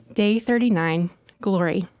Day 39,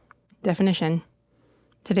 Glory. Definition.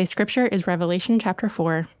 Today's scripture is Revelation chapter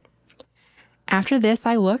 4. After this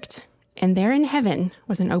I looked, and there in heaven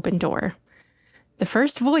was an open door. The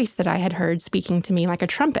first voice that I had heard speaking to me like a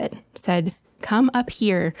trumpet said, "Come up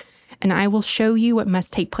here, and I will show you what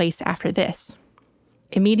must take place after this."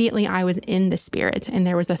 Immediately I was in the Spirit, and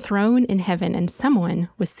there was a throne in heaven, and someone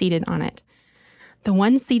was seated on it. The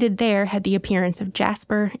one seated there had the appearance of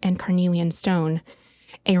jasper and carnelian stone.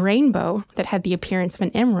 A rainbow that had the appearance of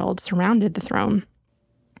an emerald surrounded the throne.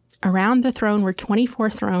 Around the throne were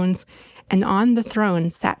 24 thrones, and on the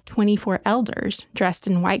throne sat 24 elders dressed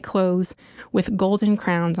in white clothes with golden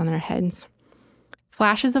crowns on their heads.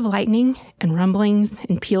 Flashes of lightning and rumblings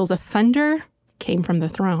and peals of thunder came from the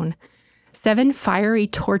throne. 7 fiery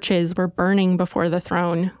torches were burning before the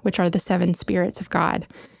throne, which are the 7 spirits of God.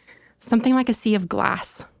 Something like a sea of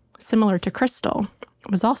glass, similar to crystal,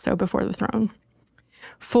 was also before the throne.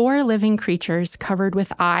 4 living creatures covered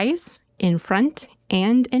with eyes in front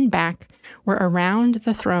and in back were around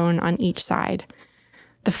the throne on each side.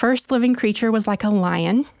 The first living creature was like a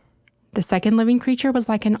lion. The second living creature was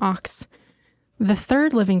like an ox. The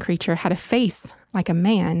third living creature had a face like a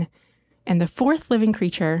man, and the fourth living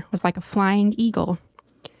creature was like a flying eagle.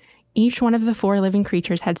 Each one of the 4 living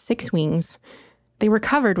creatures had 6 wings. They were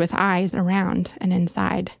covered with eyes around and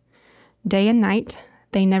inside. Day and night,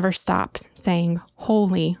 they never stopped, saying,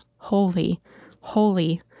 "Holy, holy,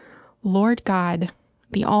 holy, Lord God,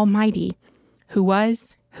 the Almighty, who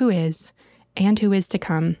was, who is, and who is to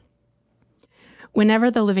come."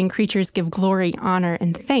 Whenever the living creatures give glory, honor,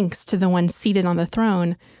 and thanks to the one seated on the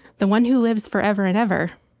throne, the one who lives forever and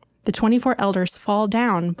ever, the 24 elders fall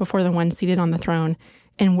down before the one seated on the throne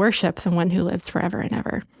and worship the one who lives forever and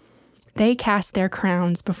ever. They cast their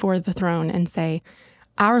crowns before the throne and say,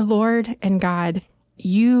 "Our Lord and God,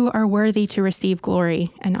 you are worthy to receive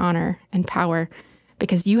glory and honor and power,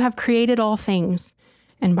 because you have created all things,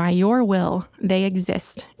 and by your will they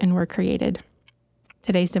exist and were created."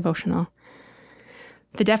 Today's devotional.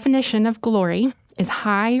 The definition of glory is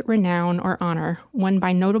high renown or honor, won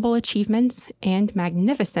by notable achievements and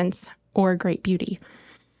magnificence or great beauty.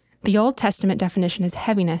 The Old Testament definition is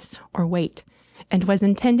heaviness or weight, and was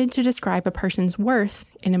intended to describe a person's worth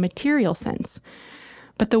in a material sense.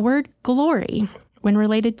 But the word glory, when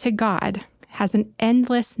related to God, has an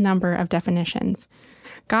endless number of definitions.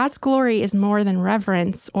 God's glory is more than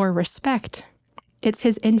reverence or respect. It's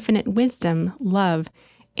his infinite wisdom, love,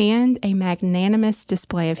 and a magnanimous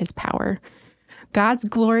display of his power. God's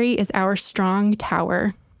glory is our strong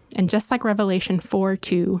tower, and just like Revelation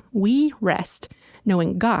 4:2, we rest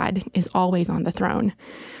knowing God is always on the throne.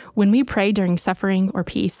 When we pray during suffering or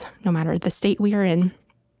peace, no matter the state we are in,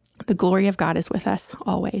 the glory of God is with us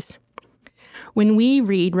always. When we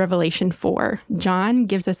read Revelation 4, John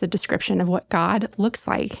gives us a description of what God looks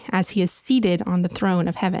like as he is seated on the throne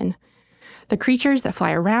of heaven. The creatures that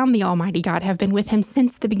fly around the Almighty God have been with him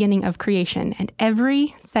since the beginning of creation, and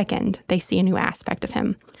every second they see a new aspect of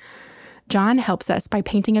him. John helps us by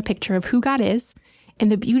painting a picture of who God is and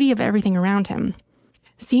the beauty of everything around him.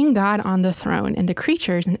 Seeing God on the throne and the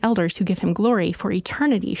creatures and elders who give him glory for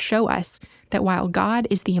eternity show us that while God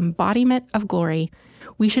is the embodiment of glory,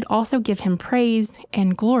 we should also give him praise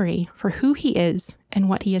and glory for who he is and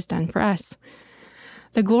what he has done for us.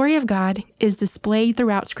 The glory of God is displayed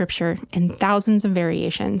throughout Scripture in thousands of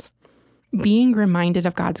variations. Being reminded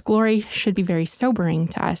of God's glory should be very sobering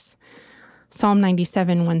to us. Psalm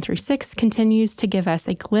 97, 1-6 continues to give us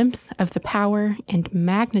a glimpse of the power and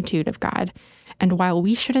magnitude of God. And while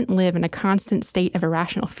we shouldn't live in a constant state of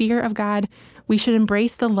irrational fear of God, we should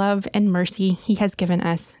embrace the love and mercy he has given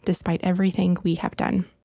us despite everything we have done.